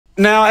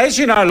Now, as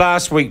you know,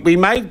 last week we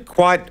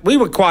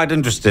were quite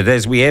interested,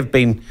 as we have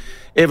been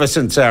ever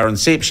since our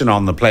inception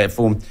on the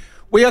platform.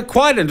 We are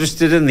quite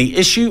interested in the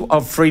issue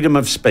of freedom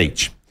of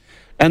speech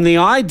and the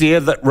idea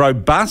that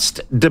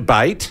robust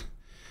debate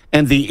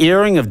and the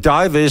airing of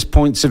diverse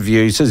points of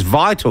views is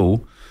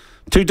vital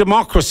to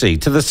democracy,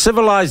 to the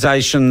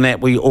civilization that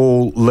we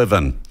all live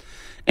in,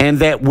 and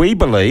that we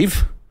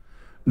believe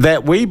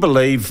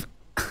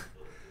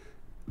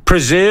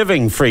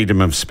preserving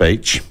freedom of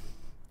speech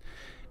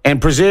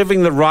and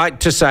preserving the right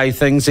to say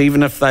things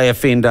even if they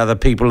offend other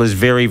people is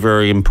very,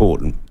 very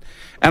important.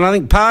 And I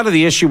think part of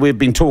the issue we've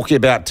been talking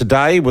about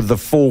today with the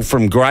fall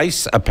from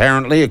grace,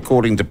 apparently,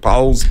 according to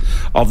polls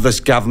of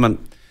this government,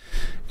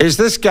 is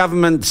this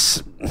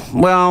government's,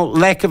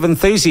 lack of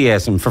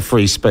enthusiasm for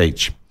free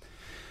speech,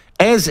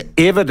 as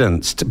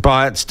evidenced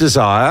by its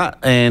desire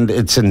and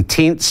its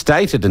intent,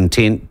 stated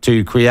intent,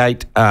 to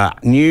create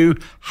new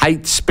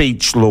hate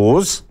speech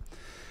laws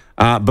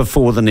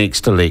before the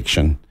next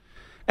election.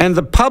 And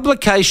the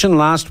publication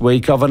last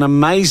week of an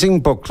amazing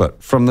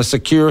booklet from the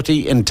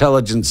Security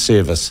Intelligence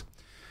Service,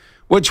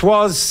 which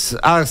was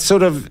a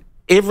sort of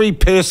every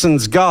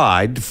person's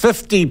guide,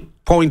 50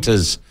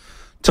 pointers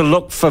to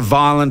look for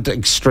violent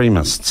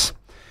extremists.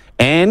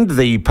 And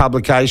the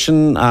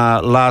publication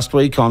last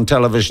week on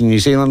Television New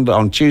Zealand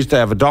on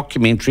Tuesday of a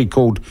documentary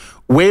called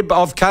Web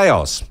of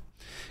Chaos,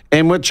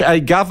 in which a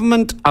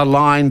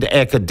government-aligned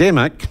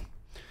academic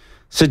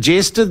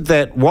suggested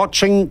that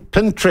watching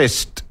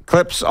Pinterest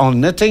clips on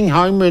knitting,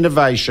 home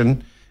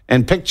renovation,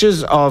 and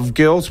pictures of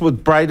girls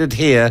with braided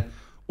hair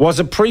was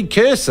a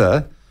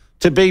precursor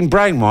to being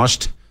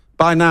brainwashed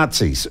by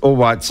Nazis or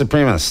white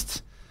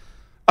supremacists.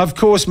 Of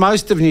course,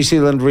 most of New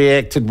Zealand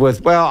reacted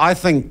with, I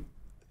think,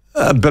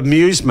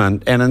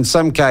 bemusement and in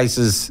some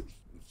cases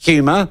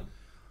humour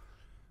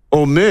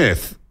or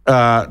mirth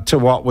to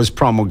what was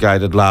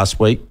promulgated last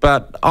week.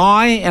 But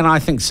I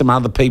think some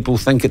other people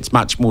think it's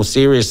much more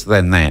serious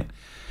than that.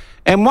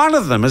 And one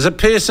of them is a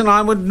person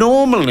I would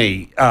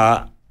normally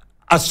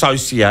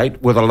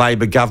associate with a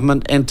Labour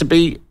government and to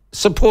be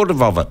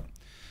supportive of it.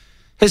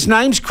 His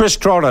name's Chris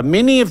Trotter.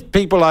 Many of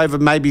people over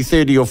maybe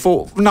 30 or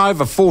 40,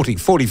 over 40,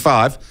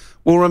 45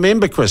 will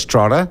remember Chris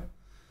Trotter.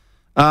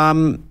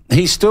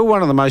 He's still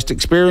one of the most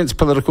experienced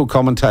political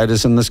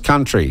commentators in this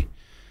country.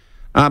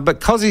 But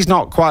because he's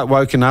not quite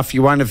woke enough,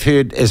 you won't have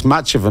heard as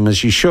much of him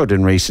as you should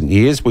in recent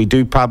years. We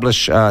do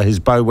publish his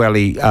Bow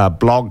Valley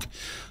blog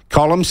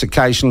columns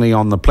occasionally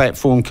on the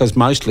platform because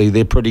mostly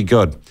they're pretty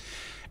good.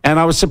 And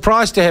I was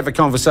surprised to have a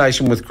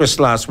conversation with Chris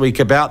last week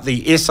about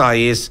the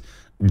SIS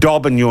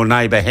Dob in Your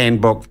Neighbour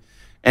handbook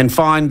and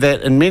find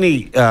that in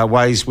many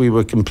ways we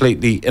were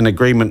completely in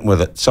agreement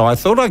with it. So I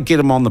thought I'd get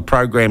him on the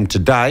program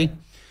today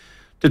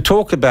to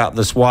talk about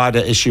this wider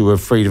issue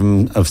of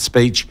freedom of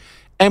speech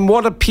and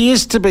what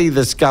appears to be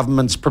this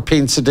government's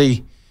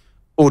propensity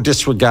or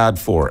disregard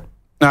for it.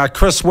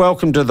 Chris,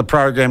 welcome to the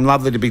program.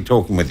 Lovely to be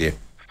talking with you.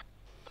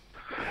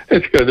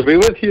 It's good to be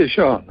with you,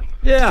 Sean.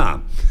 Yeah.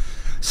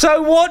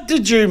 So what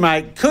did you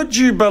make? Could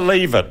you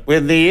believe it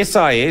when the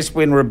SIS,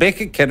 when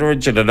Rebecca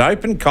Kitteridge at an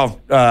open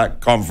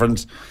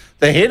conference,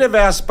 the head of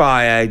our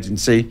spy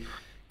agency,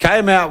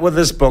 came out with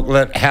this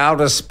booklet, How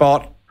to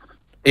Spot,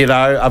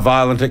 a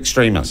violent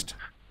extremist?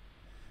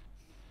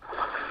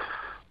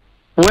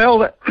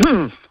 Well,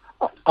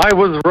 I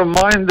was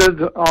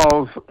reminded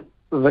of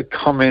the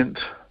comment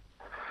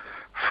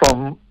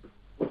from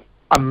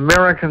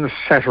American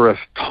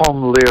satirist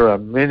Tom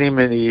Lehrer many,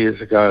 many years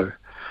ago.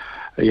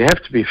 You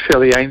have to be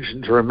fairly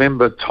ancient to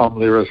remember Tom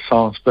Lehrer's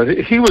songs, but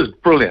he was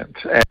brilliant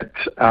at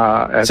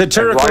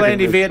satirical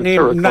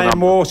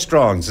anti-Vietnam War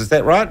strongs. Is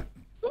that right?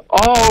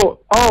 Oh,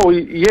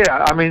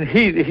 yeah. I mean,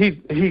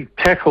 he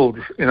tackled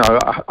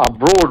a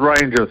broad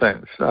range of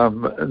things.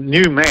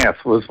 New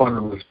Math was one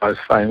of his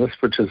most famous,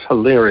 which is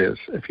hilarious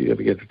if you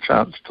ever get a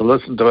chance to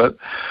listen to it.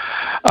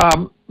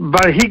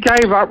 But he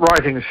gave up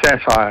writing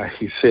satire.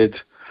 He said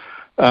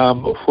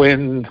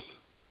when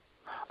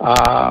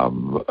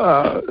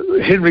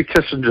Henry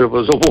Kissinger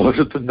was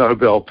awarded the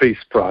Nobel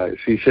Peace Prize,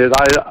 he said,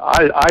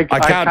 I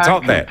can't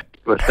top that.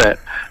 With that.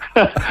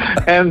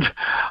 And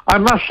I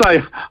must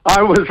say,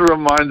 I was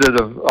reminded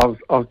of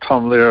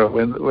Tom Lehrer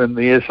when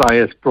the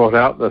SIS brought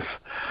out this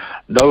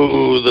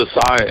Know the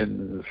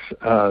Signs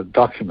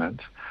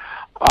document.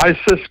 I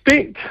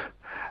suspect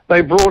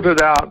they brought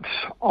it out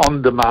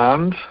on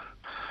demand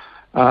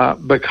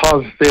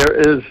because there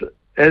is,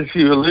 as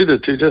you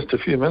alluded to just a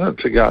few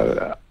minutes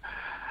ago,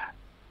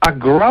 a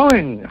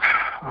growing,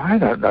 I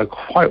don't know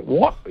quite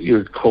what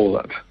you'd call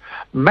it,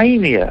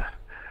 mania,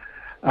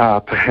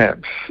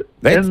 perhaps,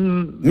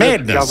 in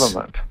madness. This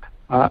government.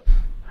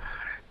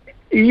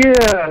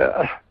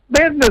 Yeah,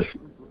 madness,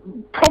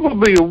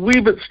 probably a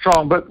wee bit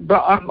strong, but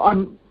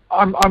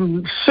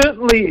I'm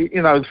certainly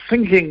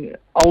thinking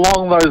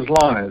along those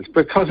lines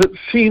because it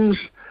seems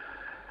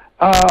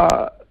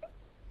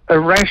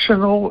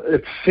irrational.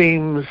 It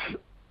seems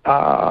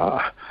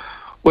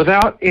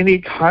without any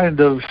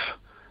kind of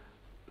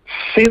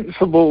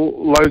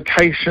sensible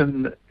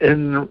location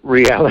in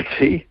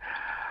reality.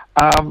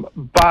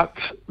 But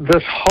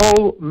this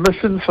whole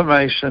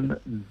misinformation,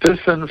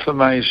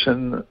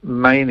 disinformation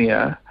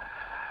mania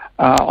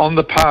on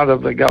the part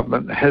of the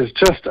government has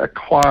just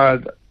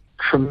acquired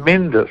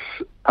tremendous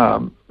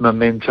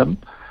momentum.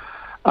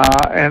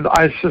 And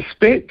I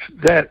suspect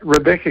that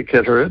Rebecca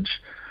Kitteridge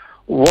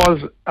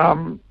was,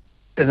 in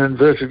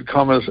inverted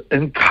commas,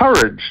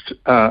 encouraged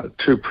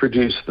to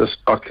produce this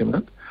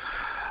document.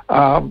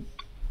 I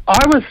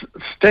was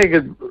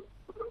staggered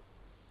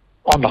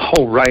on the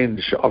whole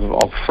range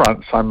of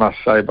fronts, I must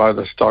say, by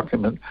this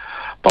document.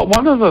 But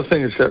one of the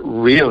things that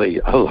really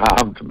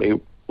alarmed me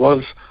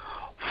was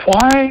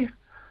why,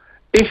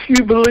 if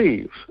you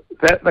believe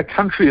that the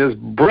country is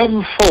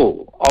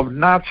brimful of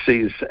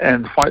Nazis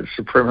and white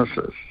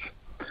supremacists,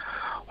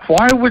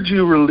 why would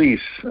you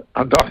release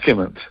a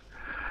document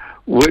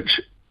which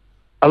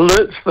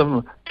alerts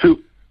them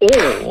to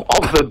all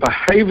of the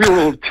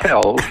behavioural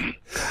tells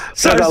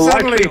that are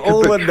likely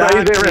to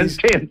betray their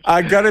intent?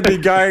 Are going to be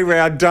going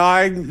around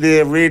dyeing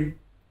their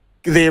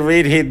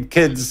redhead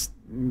kids'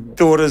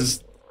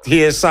 daughters'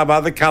 hair some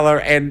other colour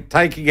and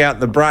taking out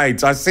the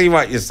braids. I see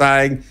what you're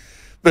saying.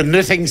 The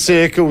knitting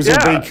circles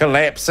will be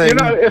collapsing. You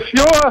know, if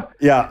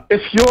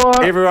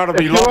you're everyone will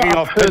be logging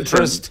off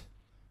Pinterest.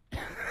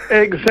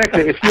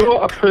 Exactly. If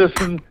you're a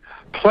person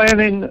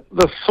planning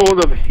the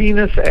sort of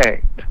heinous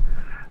act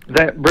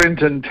that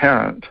Brenton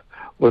Tarrant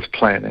was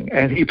planning,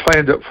 and he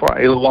planned it for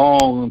a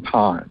long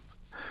time,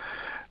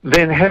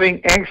 then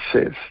having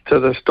access to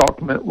this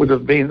document would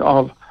have been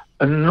of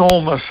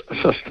enormous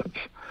assistance,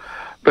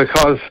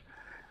 because,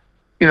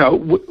 you know,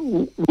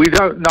 we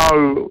don't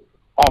know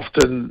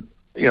often,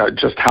 you know,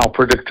 just how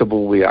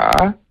predictable we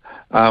are.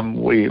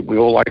 We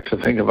all like to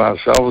think of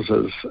ourselves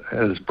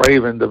as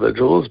brave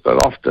individuals,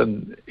 but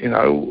often, you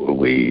know,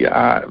 we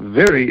are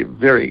very,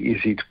 very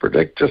easy to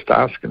predict. Just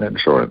ask an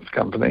insurance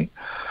company.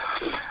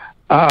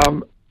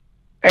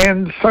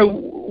 And so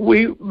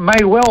we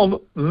may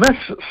well miss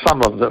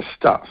some of this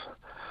stuff.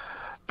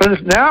 But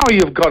if now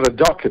you've got a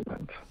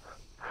document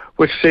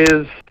which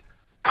says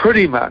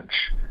pretty much,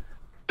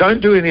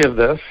 don't do any of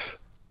this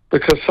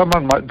because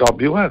someone might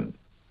dob you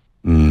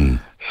in.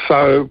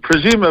 So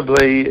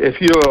presumably, if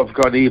you have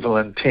got evil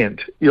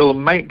intent, you'll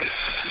make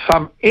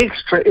some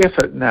extra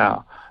effort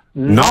now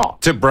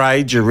not to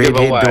braid your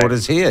redhead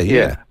daughter's hair.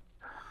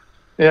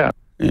 Yeah.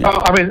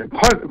 I mean,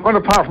 quite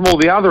apart from all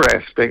the other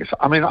aspects,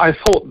 I mean, I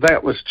thought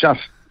that was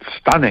just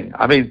stunning.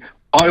 I mean,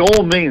 by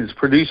all means,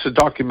 produce a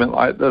document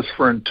like this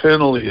for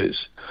internal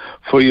use,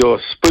 for your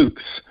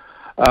spooks.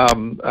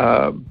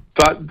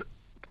 But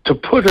to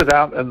put it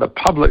out in the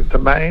public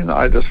domain,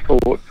 I just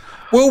thought...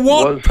 Well,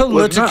 what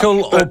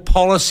political or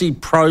policy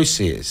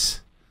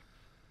process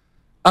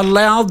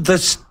allowed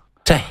this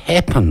to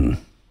happen,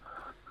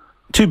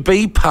 to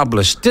be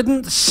published?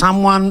 Didn't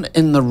someone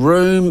in the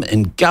room,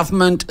 in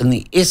government, in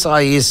the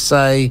SIS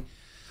say,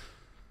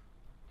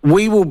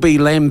 we will be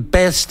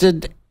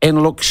lambasted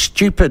and look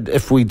stupid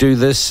if we do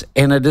this,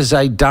 and it is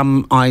a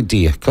dumb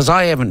idea? Because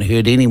I haven't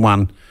heard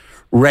anyone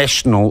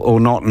rational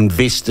or not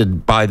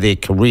invested by their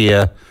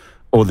career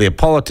or their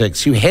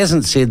politics who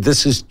hasn't said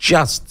this is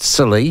just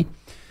silly,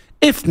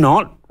 if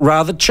not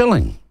rather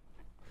chilling.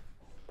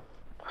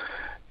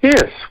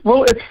 Yes,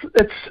 well,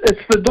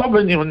 it's the dob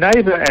in your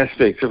neighbour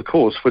aspect, of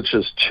course, which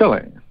is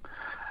chilling.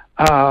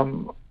 I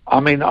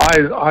mean,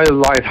 I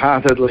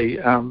lightheartedly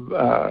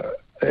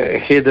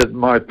headed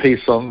my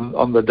piece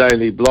on the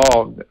Daily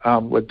Blog,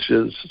 which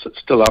is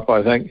still up,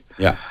 I think.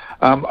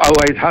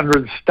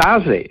 0800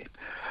 Stasi,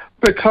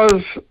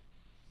 because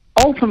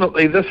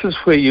ultimately this is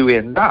where you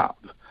end up.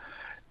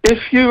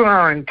 If you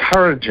are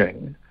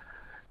encouraging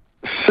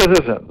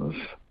citizens,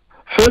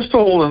 first of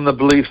all, in the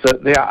belief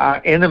that there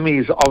are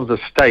enemies of the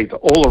state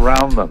all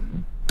around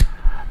them,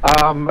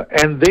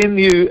 and then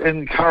you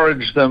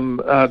encourage them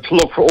to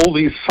look for all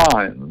these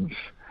signs,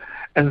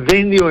 and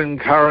then you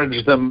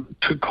encourage them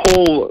to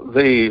call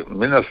the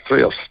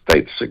Ministry of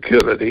State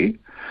Security,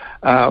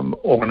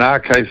 or in our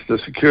case, the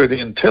Security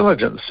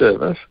Intelligence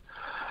Service,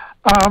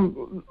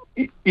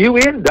 you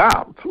end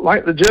up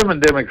like the German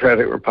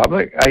Democratic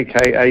Republic,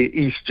 aka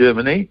East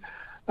Germany,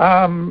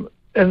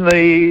 in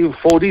the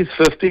 40s,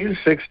 50s,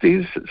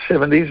 60s,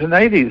 70s, and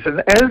 80s.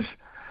 And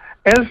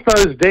as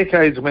those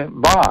decades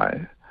went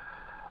by,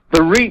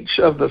 the reach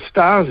of the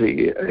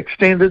Stasi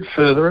extended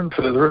further and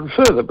further and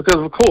further,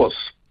 because, of course,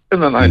 in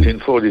the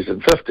 1940s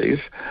and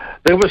 50s,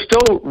 there were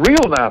still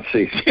real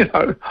Nazis, you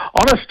know,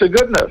 honest to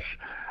goodness,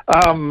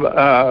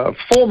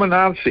 former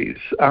Nazis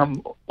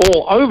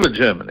all over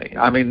Germany.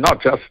 I mean, not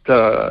just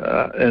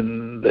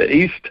in the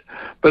East,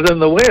 but in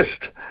the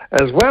West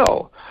as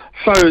well.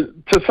 So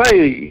to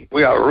say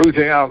we are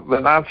rooting out the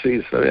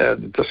Nazis,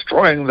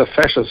 destroying the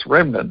fascist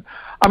remnant,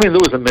 I mean,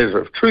 there was a measure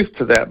of truth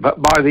to that.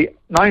 But by the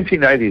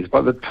 1980s,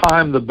 by the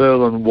time the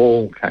Berlin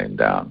Wall came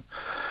down,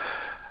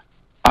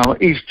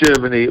 East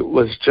Germany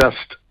was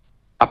just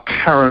a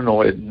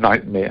paranoid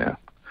nightmare.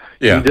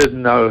 Yeah. You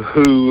didn't know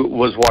who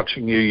was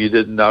watching you. You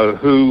didn't know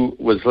who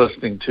was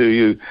listening to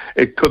you.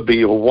 It could be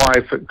your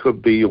wife. It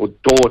could be your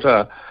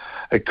daughter.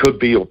 It could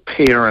be your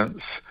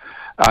parents.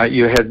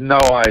 You had no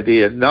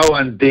idea. No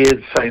one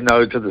dared say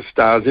no to the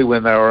Stasi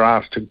when they were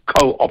asked to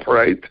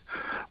cooperate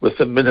with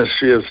the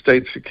Ministry of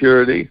State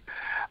Security.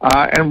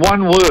 And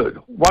one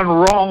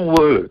wrong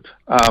word,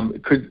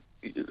 could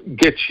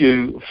get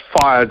you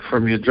fired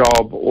from your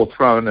job or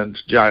thrown into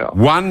jail.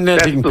 One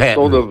knitting pattern.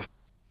 Sort of,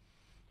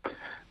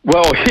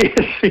 well, yes,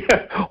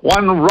 yeah,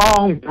 one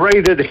wrong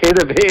braided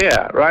head of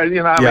hair, right?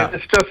 You know, I mean,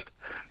 it's just,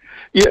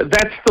 yeah,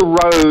 that's the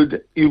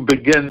road you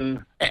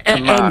begin to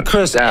march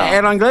Chris, down.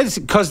 and I'm glad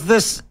because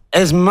this,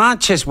 as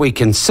much as we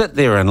can sit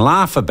there and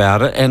laugh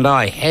about it, and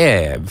I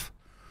have,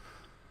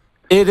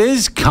 it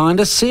is kind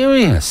of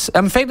serious.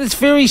 In fact, it's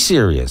very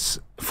serious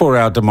for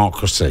our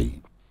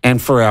democracy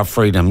and for our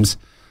freedoms.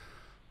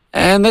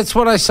 And that's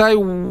what I say.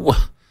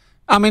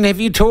 I mean, have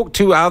you talked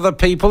to other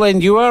people,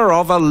 and you are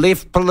of a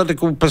left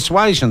political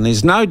persuasion,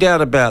 there's no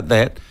doubt about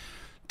that.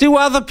 Do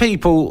other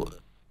people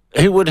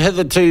who would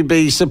hitherto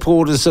be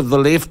supporters of the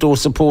left or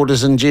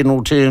supporters in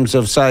general terms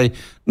of, say,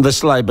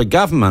 this Labor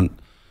government,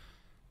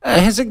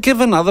 has it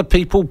given other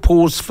people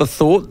pause for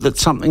thought that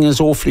something is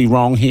awfully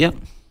wrong here?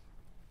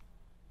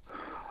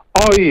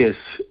 Oh, yes.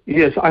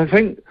 Yes, I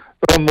think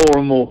there are more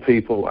and more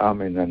people,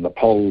 and the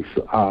polls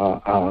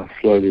are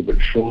slowly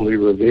but surely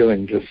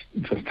revealing just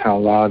how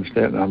large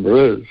that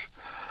number is,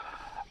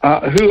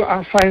 who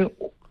are saying,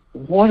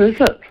 what is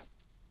it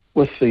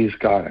with these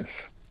guys?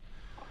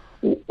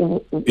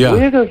 Yeah.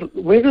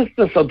 Where does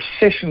this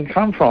obsession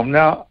come from?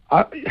 Now,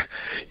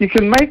 you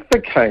can make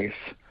the case.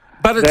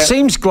 But it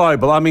seems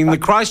global. I mean, the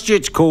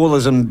Christchurch call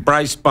is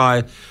embraced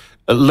by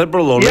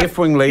liberal or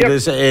left-wing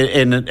leaders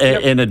in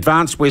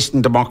advanced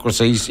Western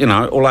democracies, you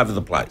know, all over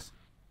the place.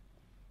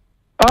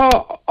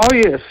 Oh,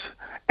 yes.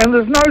 And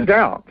there's no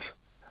doubt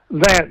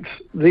that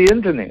the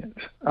internet,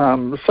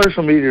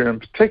 social media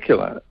in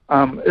particular,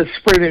 is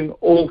spreading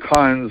all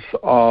kinds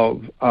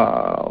of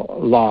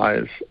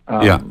lies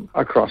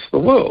across the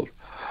world.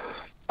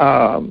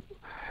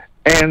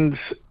 And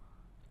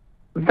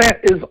that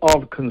is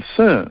of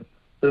concern.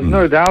 There's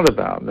no doubt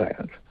about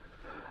that.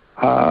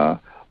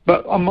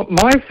 But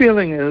my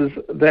feeling is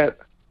that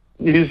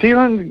New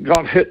Zealand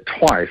got hit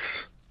twice.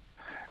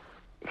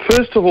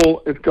 First of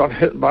all, it got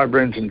hit by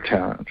Brenton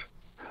Tarrant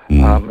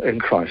in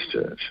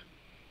Christchurch.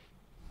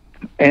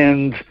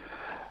 And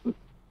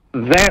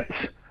that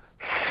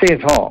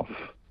set off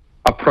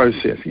a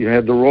process. You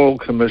had the Royal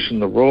Commission.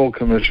 The Royal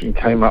Commission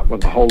came up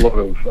with a whole lot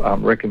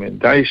of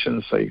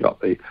recommendations. So you got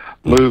the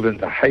move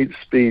into hate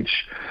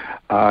speech.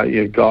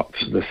 You got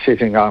the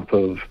setting up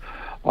of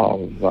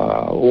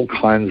all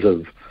kinds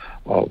of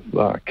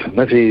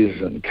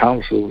committees and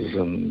councils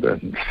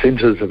and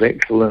centres of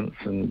excellence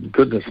and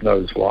goodness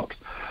knows what.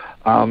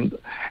 And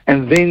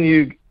then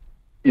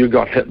you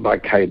got hit by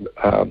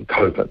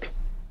COVID.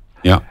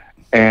 Yeah.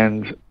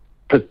 And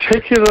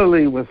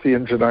particularly with the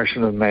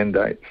introduction of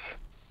mandates,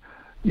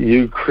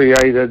 you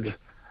created,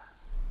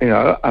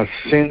 a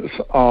sense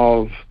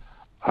of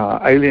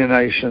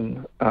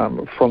alienation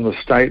from the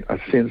state, a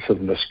sense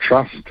of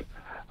mistrust.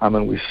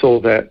 And we saw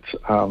that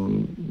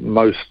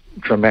most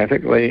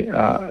dramatically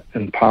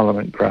in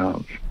Parliament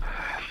grounds.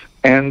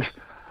 And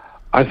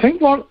I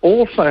think what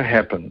also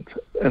happened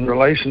in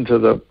relation to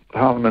the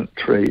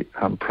parliamentary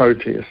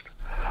protest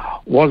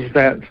was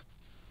that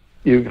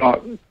you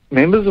got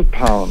members of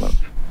Parliament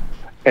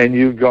and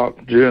you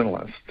got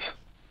journalists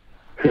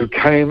who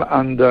came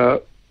under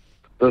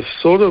the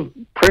sort of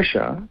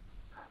pressure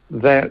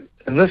that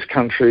in this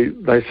country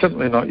they're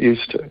simply not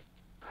used to.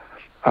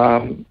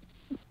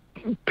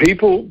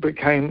 People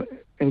became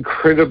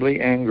incredibly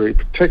angry,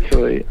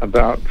 particularly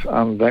about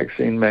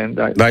vaccine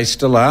mandates. They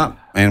still are,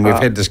 and we've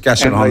had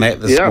discussion on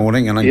that this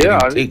morning, and I'm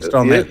getting text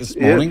on that this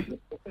morning.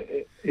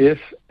 Yes,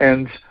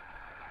 and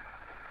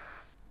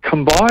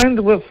combined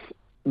with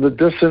the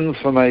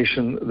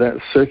disinformation that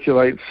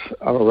circulates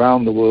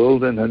around the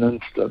world in an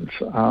instant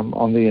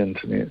on the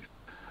internet,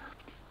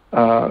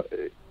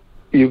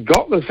 you've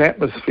got this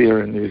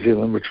atmosphere in New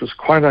Zealand which was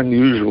quite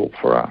unusual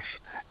for us.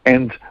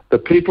 And the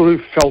people who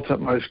felt it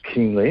most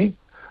keenly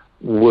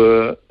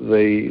were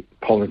the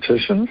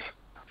politicians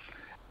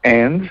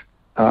and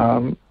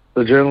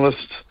the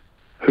journalists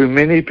who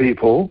many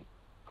people,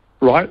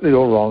 rightly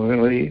or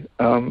wrongly,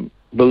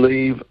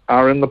 believe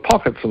are in the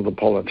pockets of the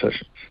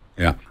politicians.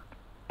 Yeah.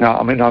 Now,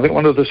 I think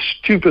one of the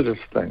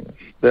stupidest things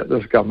that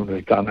this government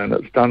has done, and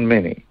it's done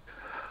many,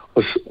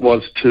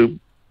 was to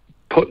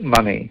put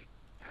money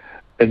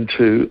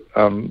into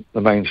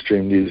the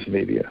mainstream news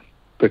media,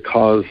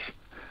 because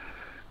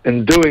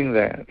in doing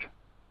that,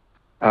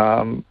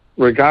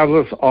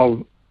 regardless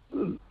of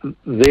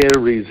their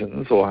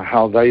reasons or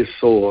how they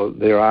saw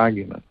their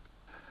argument,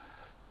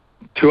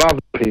 to other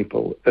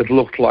people, it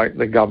looked like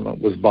the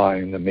government was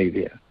buying the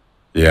media.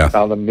 Yeah.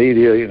 Now, the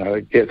media,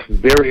 it gets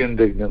very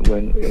indignant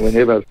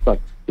whenever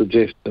such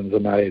suggestions are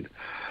made.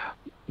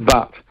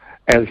 But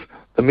as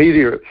the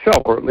media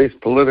itself, or at least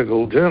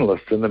political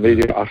journalists in the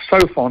media, are so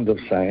fond of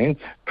saying,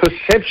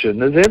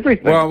 perception is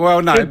everything.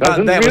 Well, no,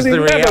 but that was the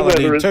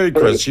reality too,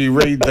 Chris. True. You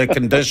read the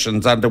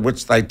conditions under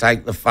which they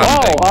take the funding.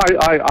 Oh,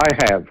 I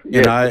have.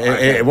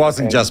 It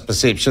wasn't just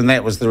perception,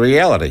 that was the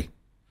reality.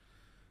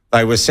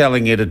 they were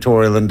selling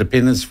editorial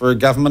independence for a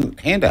government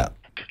handout.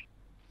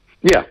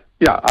 Yeah.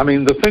 I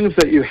mean, the things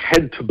that you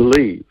had to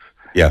believe.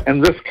 Yeah.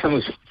 And this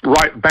comes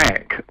right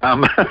back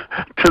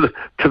to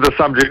the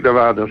subject of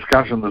our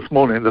discussion this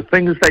morning. The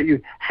things that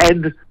you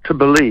had to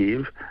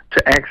believe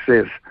to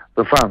access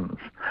the funds.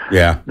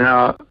 Yeah.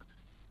 Now,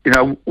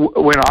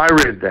 when I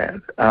read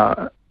that,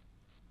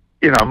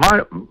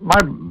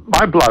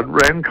 my blood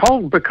ran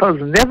cold, because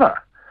never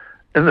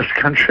in this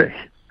country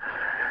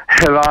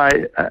have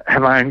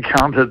I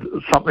encountered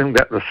something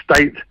that the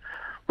state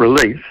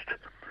released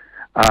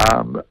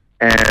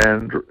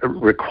and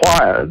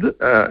required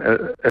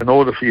in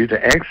order for you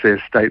to access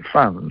state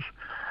funds,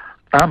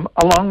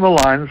 along the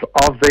lines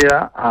of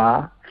there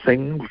are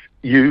things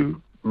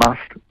you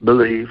must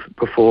believe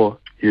before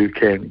you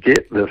can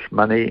get this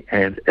money,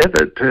 and if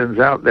it turns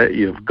out that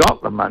you've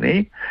got the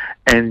money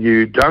and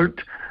you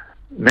don't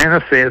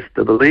manifest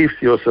the beliefs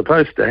you're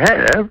supposed to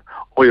have,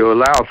 or you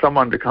allow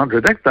someone to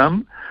contradict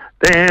them,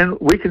 then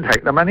we can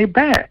take the money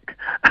back.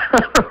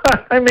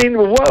 I mean,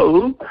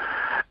 whoa.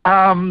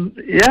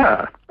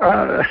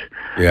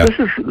 This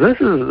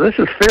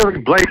is fairly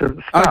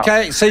blatant stuff.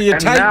 Okay, so you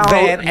take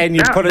that and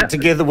you put it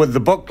together with the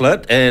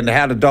booklet and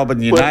How to Dob in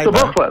Your Neighbour. The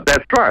booklet,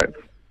 that's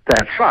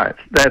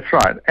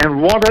right.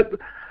 And what it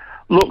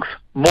looks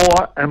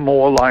more and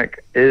more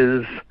like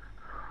is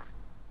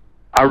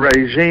a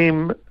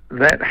regime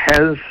that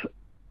has,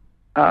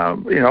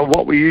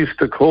 what we used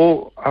to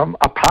call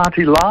a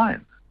party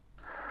line.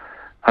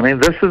 I mean,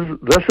 this is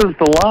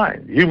the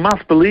line. You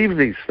must believe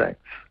these things.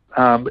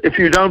 If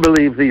you don't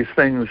believe these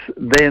things,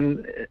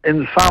 then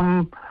in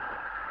some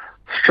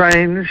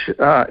strange,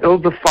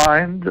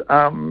 ill-defined,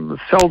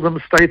 seldom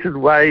stated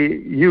way,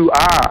 you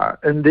are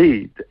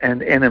indeed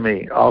an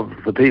enemy of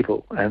the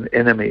people, an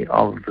enemy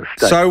of the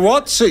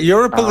state.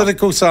 You're a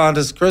political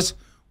scientist, Chris.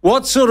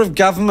 What sort of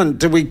government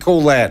do we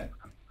call that?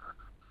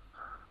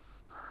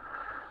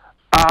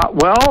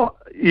 Well,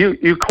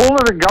 you call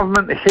it a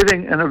government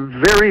heading in a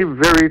very,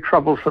 very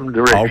troublesome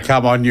direction. Oh,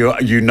 come on.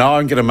 You know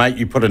I'm going to make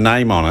you put a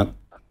name on it.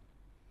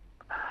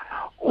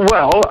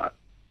 Well,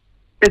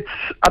 it's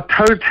a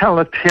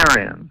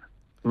totalitarian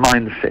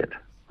mindset.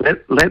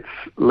 Let's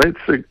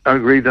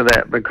agree to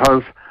that,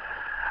 because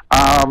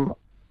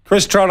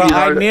Chris Trotter,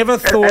 I never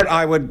thought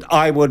I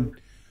would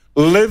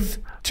live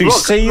to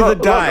see the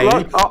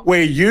day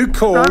where you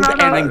called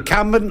an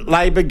incumbent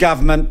Labor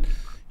government.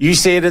 You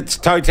said it's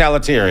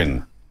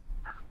totalitarian.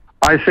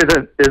 I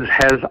said it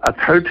has a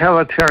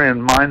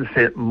totalitarian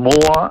mindset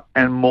more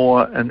and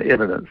more in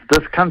evidence.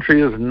 This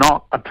country is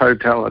not a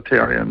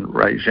totalitarian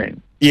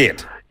regime.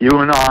 Yet. You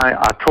and I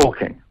are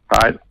talking,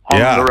 right, on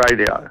the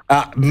radio.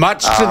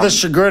 Much to the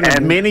chagrin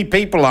of many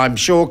people, I'm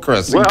sure,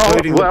 Chris,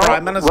 including the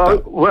Prime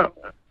Minister.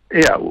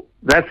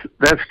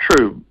 That's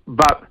true.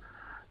 But,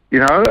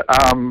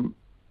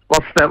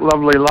 what's that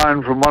lovely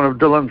line from one of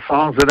Dylan's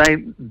songs? It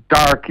ain't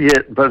dark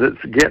yet, but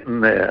it's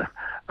getting there.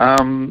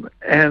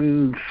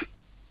 And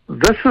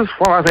this is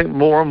what I think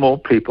more and more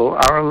people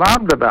are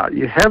alarmed about.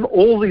 You have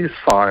all these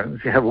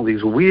signs, you have all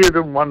these weird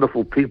and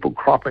wonderful people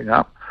cropping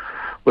up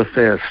with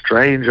their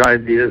strange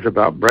ideas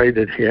about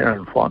braided hair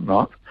and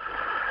whatnot.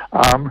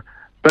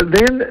 But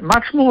then,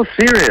 much more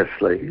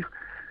seriously,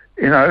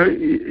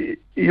 you're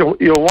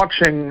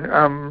watching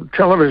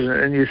television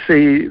and you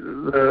see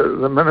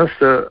the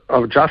Minister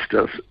of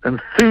Justice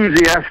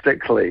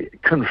enthusiastically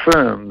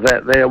confirm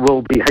that there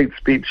will be hate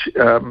speech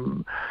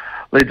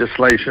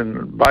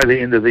legislation by the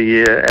end of the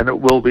year, and it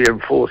will be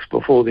enforced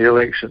before the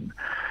election.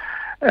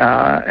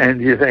 And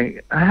you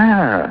think,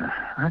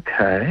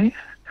 okay.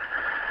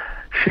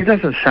 She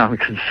doesn't sound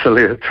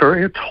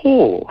conciliatory at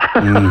all.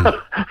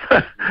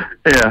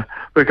 Yeah,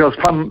 because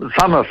some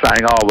are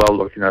saying, oh, well,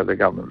 look, the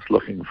government's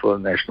looking for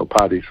National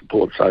Party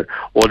support, so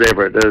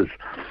whatever it is,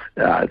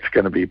 it's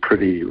going to be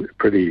pretty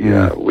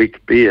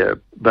weak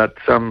beer. But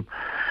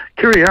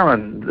Kiri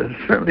Allen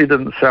certainly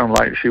didn't sound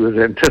like she was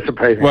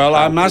anticipating. Well,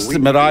 I must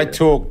admit, I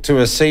talked to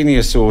a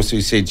senior source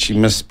who said she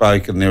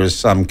misspoke, and there is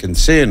some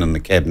concern in the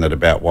Cabinet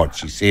about what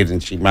she said,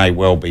 and she may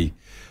well be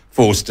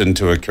forced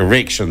into a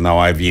correction, though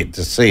I've yet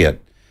to see it.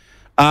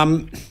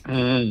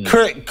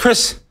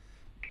 Chris,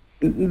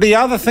 the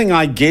other thing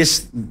I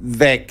guess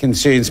that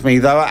concerns me,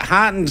 though, it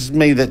heartens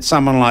me that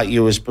someone like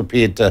you is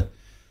prepared to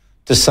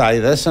say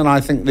this, and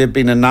I think there have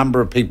been a number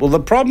of people. The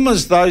problem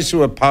is those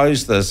who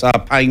oppose this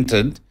are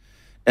painted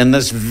in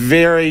this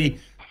very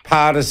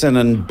partisan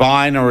and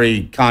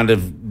binary kind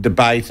of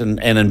debate and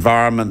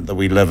environment that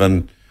we live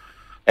in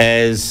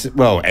as,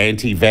 well,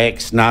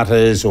 anti-vax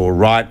nutters or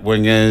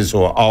right-wingers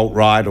or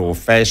alt-right or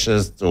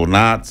fascists or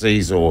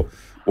Nazis or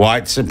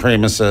white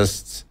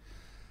supremacists.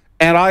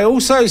 And I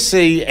also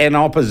see an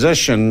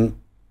opposition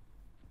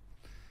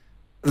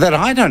that,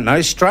 I don't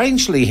know,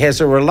 strangely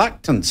has a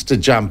reluctance to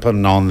jump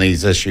in on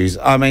these issues.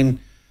 I mean,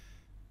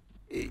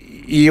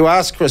 you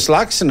ask Chris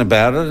Luxon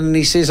about it and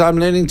he says, I'm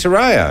learning Te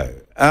Reo.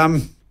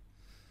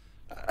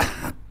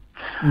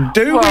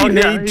 Do we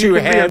need to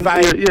have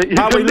you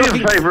can be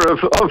in favour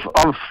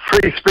of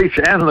free speech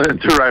and learn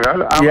Te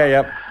Reo.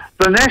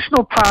 the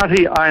National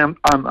Party,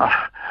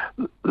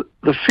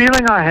 the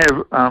feeling I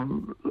have,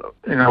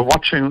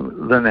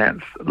 watching the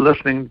Nats,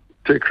 listening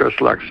to Chris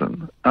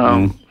Luxon,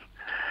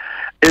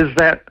 is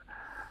that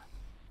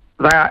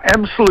they are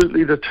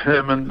absolutely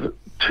determined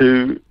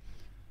to.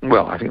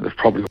 Well, I think they've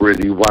probably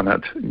already won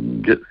it,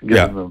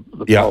 given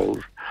the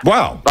polls.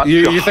 Wow, But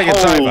you think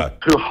it's over?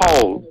 To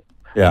hold.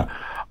 Yeah.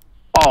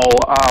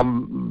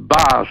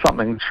 Bar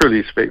something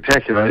truly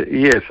spectacular,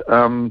 yes.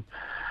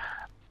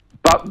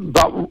 But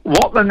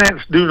what the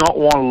Nats do not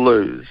want to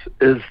lose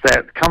is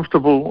that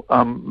comfortable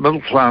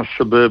middle-class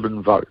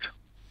suburban vote.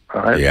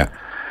 Right? Yeah.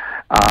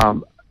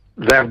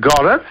 They've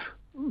got it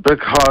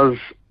because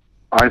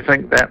I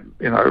think that,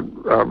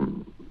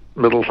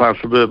 middle-class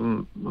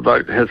suburban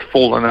vote has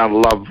fallen out of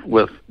love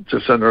with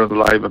Jacinda and the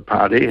Labour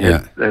Party,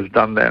 has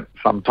done that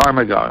some time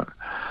ago.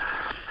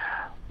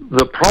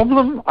 The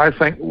problem, I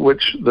think,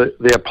 which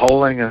their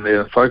polling and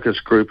their focus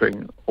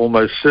grouping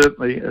almost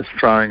certainly is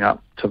throwing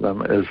up to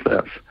them is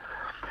this.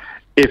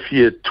 If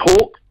you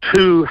talk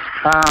too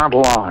hard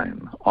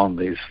line on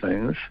these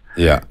things,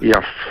 you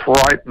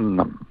frighten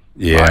them.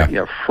 Yeah. Right?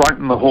 You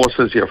frighten the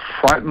horses, you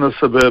frighten the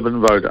suburban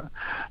voter.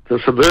 The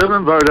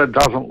suburban voter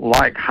doesn't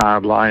like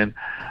hard line.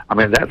 I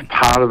mean, that's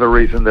part of the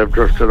reason they've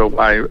drifted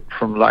away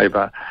from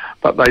Labour.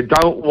 But they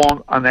don't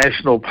want a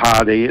national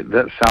party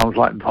that sounds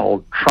like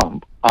Donald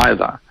Trump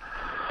either.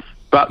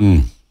 But,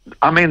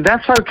 I mean,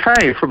 that's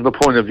okay from the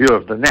point of view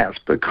of the Nats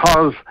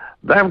because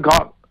they've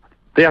got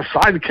their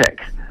sidekick,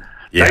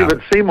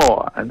 David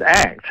Seymour and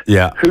ACT,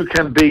 who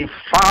can be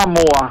far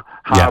more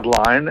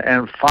hardline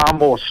and far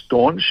more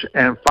staunch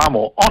and far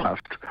more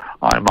honest,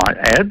 I might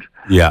add,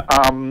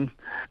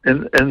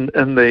 in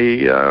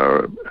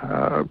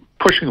the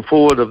pushing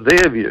forward of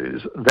their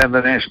views than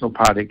the National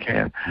Party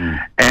can.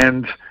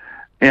 And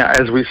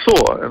as we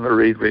saw in the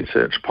Reid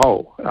Research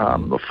poll,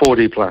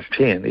 40 plus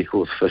 10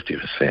 equals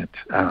 50%.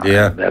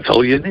 That's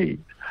all you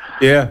need.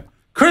 Yeah.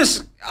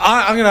 Chris,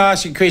 I'm going to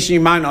ask you a question you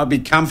might not be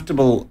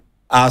comfortable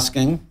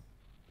asking,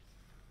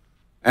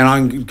 and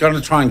I'm going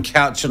to try and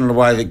couch it in a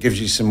way that gives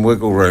you some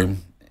wiggle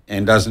room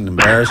and doesn't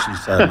embarrass you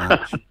so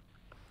much.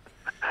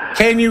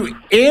 Can you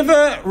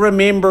ever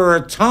remember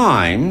a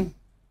time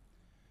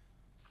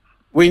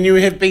when you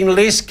have been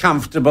less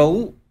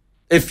comfortable,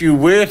 if you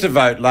were to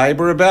vote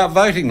Labour, about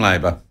voting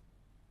Labour?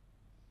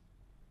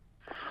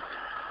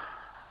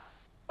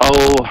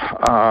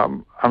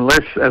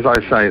 Unless, as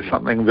I say,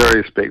 something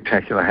very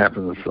spectacular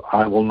happens,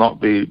 I will not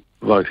be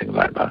voting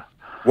Labour.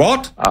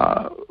 What?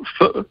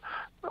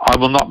 I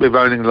will not be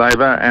voting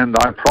Labour, and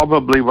I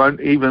probably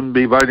won't even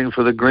be voting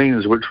for the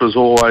Greens, which was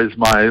always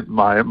my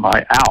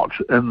out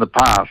in the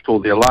past, or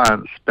the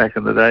Alliance back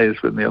in the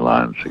days when the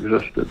Alliance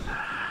existed.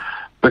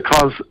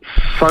 Because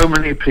so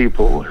many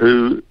people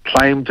who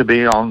claim to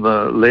be on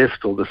the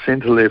left or the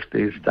centre-left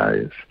these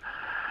days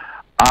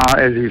are,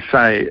 as you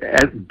say,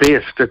 at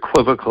best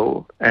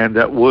equivocal and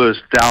at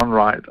worst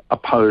downright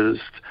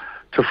opposed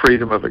to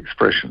freedom of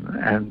expression.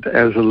 And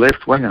as a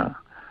left-winger,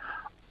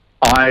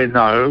 I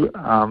know,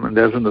 and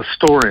as an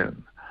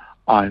historian,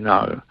 I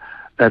know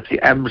that the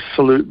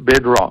absolute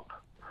bedrock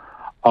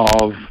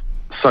of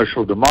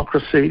social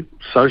democracy,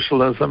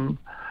 socialism,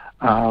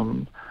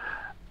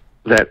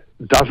 that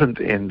doesn't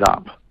end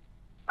up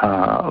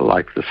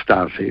like the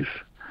Stasis,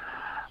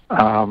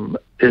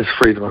 is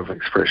freedom of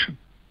expression.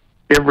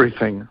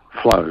 Everything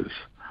flows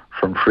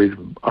from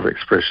freedom of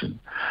expression,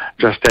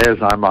 just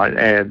as I might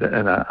add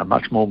in a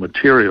much more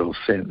material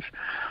sense,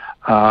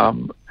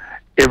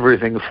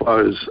 everything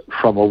flows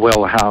from a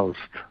well-housed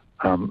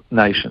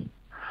nation.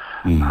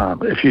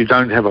 If you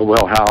don't have a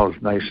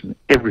well-housed nation,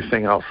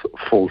 everything else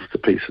falls to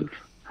pieces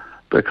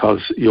because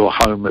your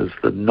home is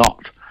the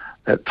knot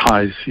that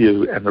ties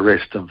you and the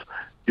rest of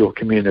your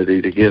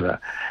community together.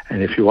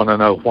 And if you want to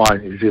know why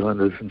New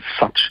Zealand is in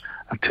such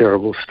a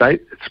terrible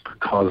state, it's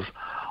because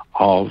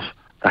of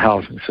the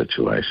housing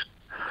situation.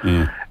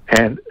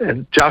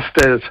 And just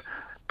as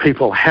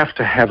people have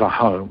to have a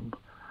home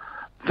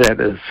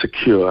that is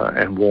secure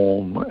and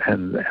warm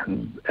and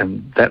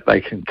that they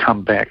can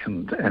come back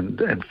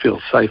and feel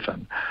safe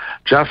in,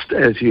 just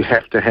as you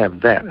have to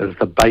have that as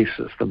the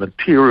basis, the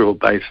material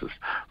basis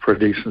for a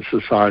decent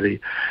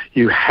society,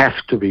 you have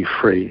to be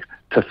free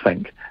to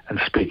think and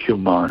speak your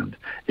mind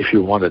if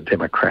you want a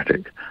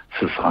democratic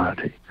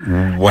society.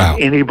 Wow.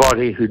 And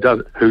anybody who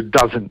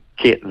doesn't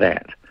get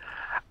that,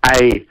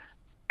 A,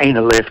 ain't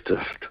a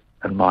leftist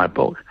in my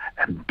book,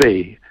 and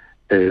B,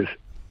 is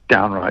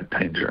downright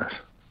dangerous.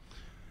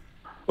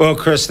 Well,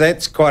 Chris,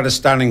 that's quite a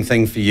stunning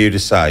thing for you to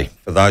say.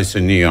 For those who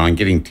knew, I'm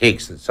getting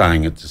texts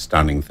saying it's a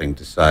stunning thing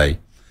to say.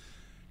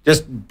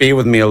 Just bear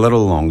with me a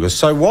little longer.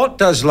 So what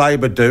does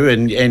Labour do?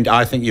 And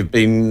I think you've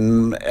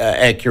been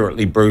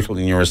accurately brutal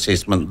in your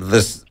assessment.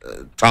 This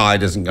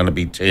tide isn't going to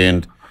be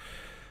turned.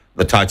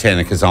 The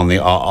Titanic is on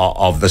the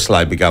of this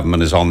Labour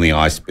government is on the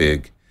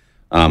iceberg.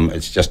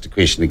 It's just a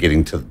question of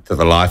getting to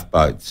the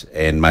lifeboats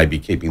and maybe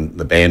keeping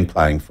the band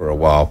playing for a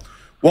while.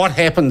 What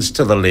happens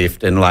to the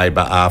left and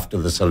Labour after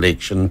this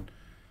election?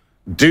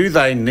 Do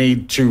they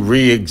need to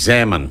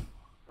re-examine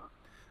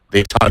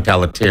their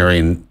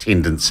totalitarian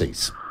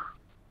tendencies?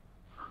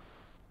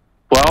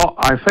 Well,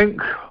 I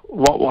think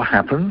what will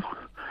happen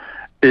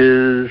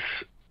is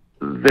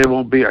there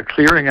will be a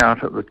clearing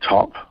out at the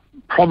top,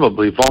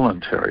 probably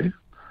voluntary,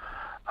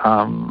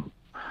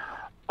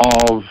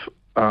 of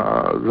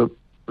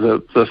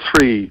the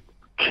three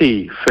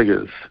key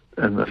figures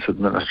in this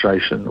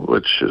administration,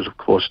 which is, of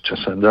course,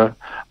 Jacinda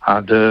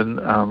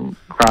Ardern,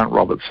 Grant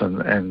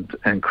Robertson,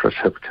 and Chris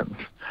Hipkins.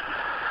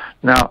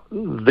 Now,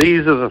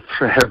 these are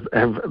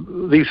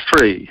these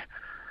three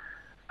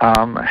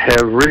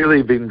have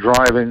really been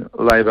driving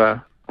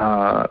Labor,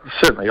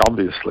 certainly,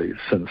 obviously,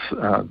 since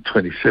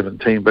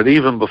 2017, but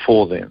even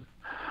before then,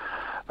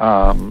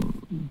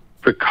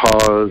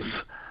 because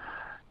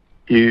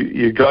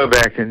you go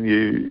back and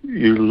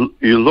you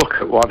look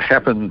at what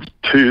happened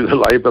to the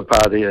Labor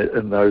Party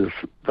in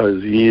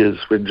those years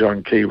when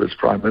John Key was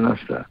Prime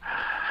Minister,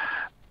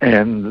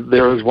 and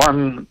there is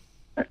one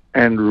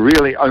and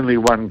really only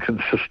one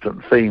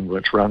consistent theme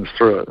which runs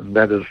through it, and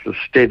that is the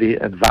steady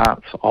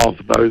advance of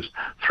those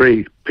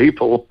three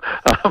people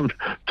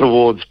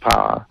towards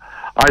power.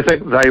 I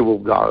think they will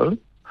go.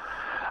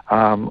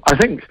 I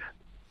think,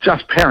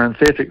 just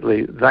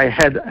parenthetically, they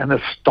had an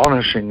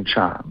astonishing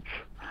chance.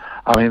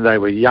 I mean, they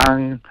were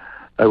young,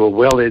 they were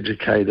well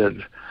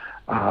educated,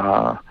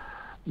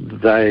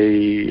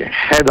 they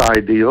had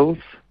ideals,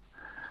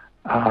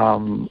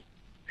 and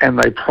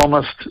they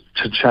promised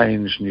to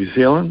change New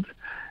Zealand.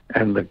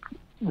 And the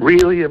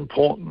really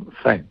important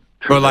thing...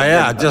 Well, they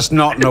are, just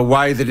not in a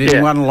way that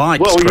anyone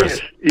likes, well,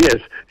 Chris. Yes,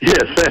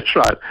 that's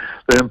right.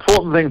 The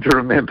important thing to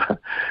remember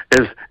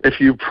is if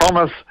you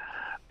promise,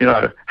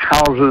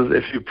 houses,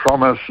 if you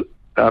promise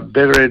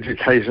better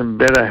education,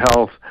 better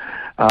health,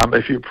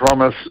 if you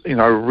promise,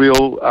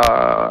 real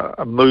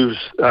moves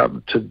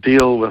to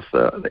deal with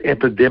the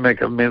epidemic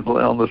of mental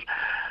illness,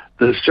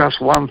 there's just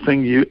one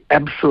thing you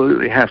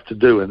absolutely have to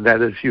do, and that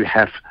is you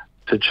have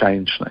to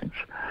change things.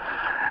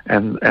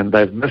 And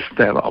they've missed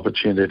that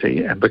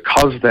opportunity, and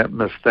because they've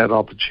missed that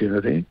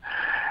opportunity,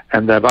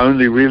 and they've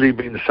only really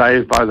been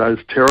saved by those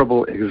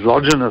terrible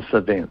exogenous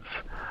events,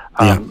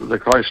 the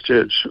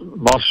Christchurch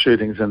mosque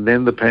shootings and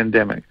then the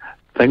pandemic,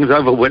 things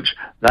over which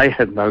they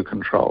had no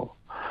control.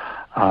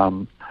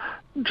 Jacinda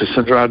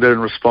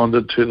Ardern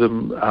responded to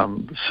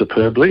them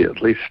superbly,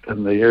 at least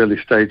in the early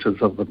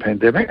stages of the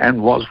pandemic,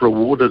 and was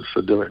rewarded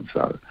for doing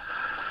so.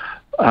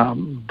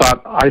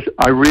 But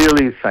I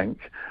really think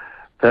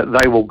that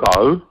they will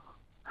go.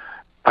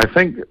 I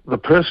think the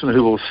person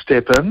who will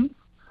step in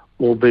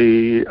will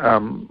be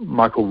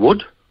Michael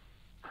Wood,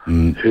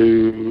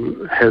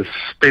 who has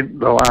spent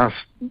the last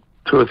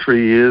 2 or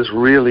 3 years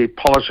really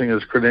polishing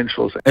his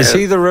credentials. Is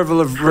he the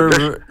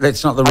river?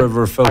 That's not the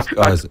River of Filth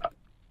guy, is it?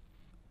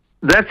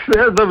 That's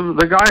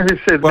the guy who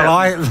said well,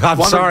 that.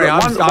 I'm sorry,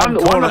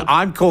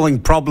 I'm calling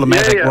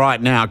problematic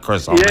right now,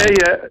 Chris.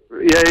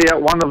 Yeah.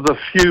 One of the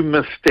few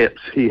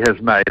missteps he has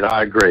made.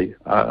 I agree.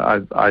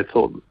 I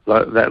thought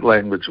that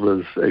language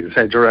was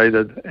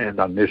exaggerated and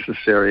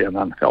unnecessary and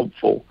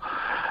unhelpful.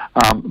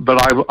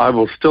 But I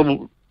will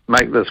still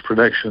make this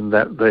prediction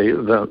that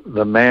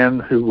the man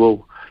who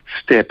will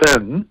step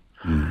in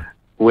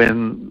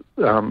when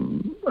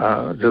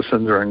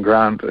Jacinda and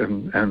Grant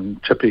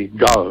and Chippy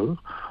go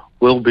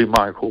will be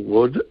Michael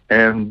Wood,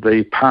 and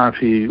the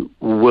party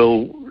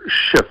will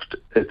shift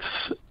its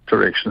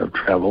direction of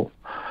travel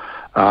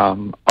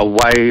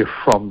away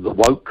from the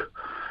woke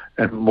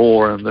and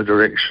more in the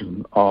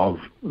direction of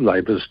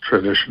Labor's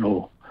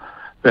traditional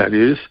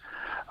values.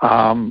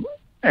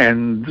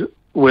 And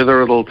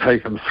whether it'll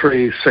take him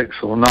 3, 6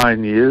 or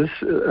 9 years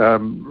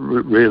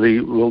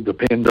really will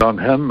depend on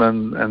him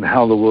and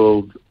how the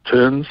world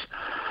turns.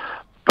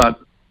 But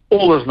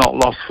all is not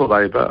lost for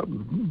Labor.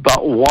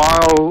 But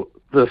while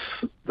this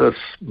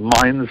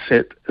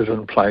mindset is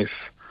in place,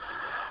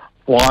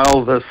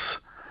 while this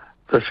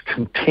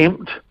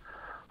contempt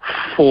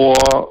for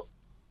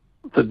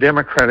the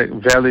democratic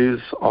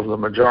values of the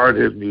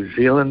majority of New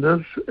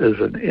Zealanders is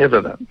in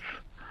evidence,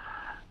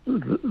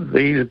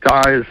 these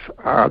guys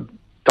are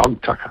dog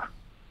tucker.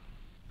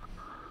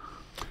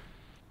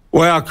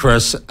 Well,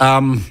 Chris, it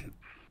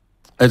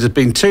has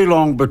been too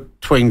long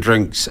between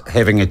drinks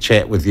having a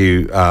chat with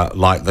you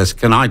like this.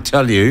 Can I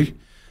tell you,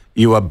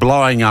 you are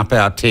blowing up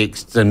our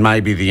texts and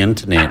maybe the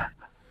internet.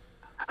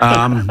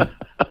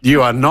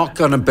 You are not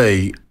going to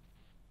be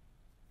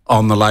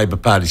on the Labor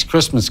Party's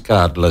Christmas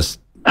card list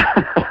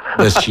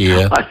this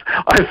year.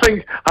 I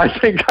think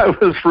I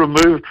was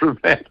removed from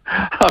that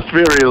a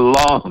very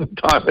long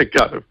time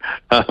ago,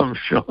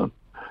 Sean.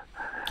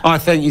 I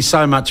thank you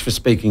so much for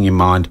speaking your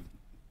mind.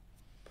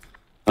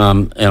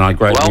 And I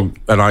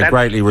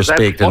greatly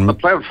respect. That's what the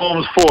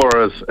platform's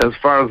for, as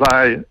far as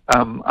I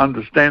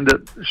understand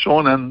it,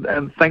 Sean,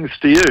 and thanks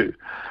to you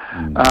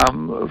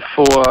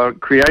for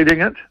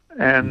creating it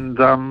and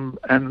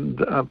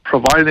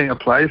providing a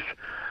place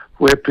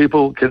where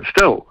people can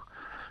still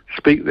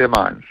speak their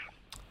minds.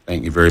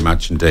 Thank you very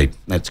much indeed.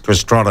 That's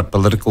Chris Trotter,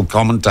 political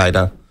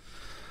commentator.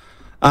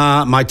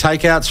 My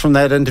takeouts from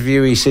that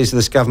interview: he says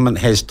this government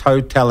has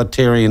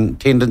totalitarian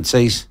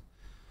tendencies.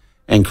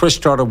 And Chris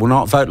Trotter will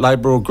not vote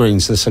Labor or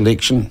Greens this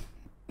election.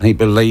 He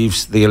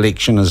believes the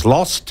election is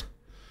lost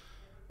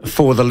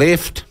for the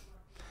left,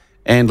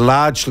 and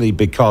largely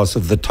because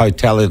of the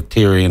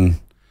totalitarian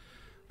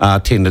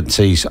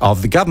tendencies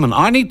of the government.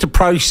 I need to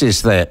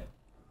process that.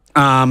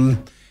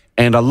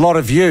 And a lot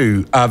of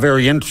you are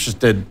very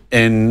interested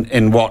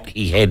in what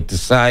he had to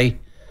say.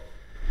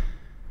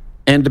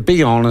 And to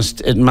be honest,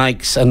 it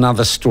makes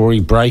another story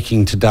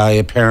breaking today.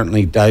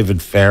 Apparently,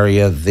 David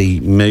Farrier,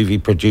 the movie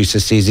producer,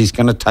 says he's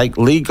going to take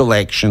legal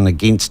action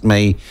against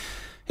me.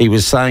 He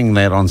was saying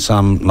that on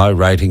some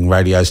low-rating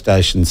radio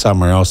station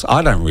somewhere else.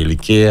 I don't really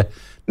care.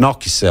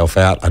 Knock yourself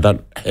out. I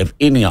don't have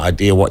any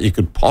idea what you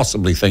could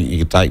possibly think you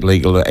could take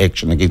legal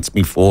action against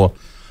me for.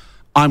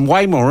 I'm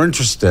way more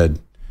interested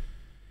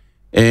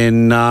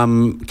in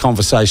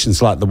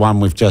conversations like the one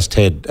we've just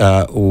had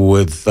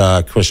with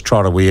Chris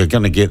Trotter. We are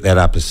going to get that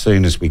up as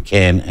soon as we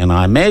can, and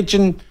I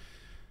imagine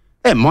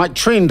that might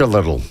trend a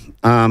little.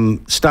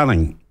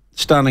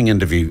 Stunning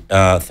interview.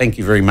 Thank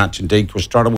you very much indeed, Chris Trotter.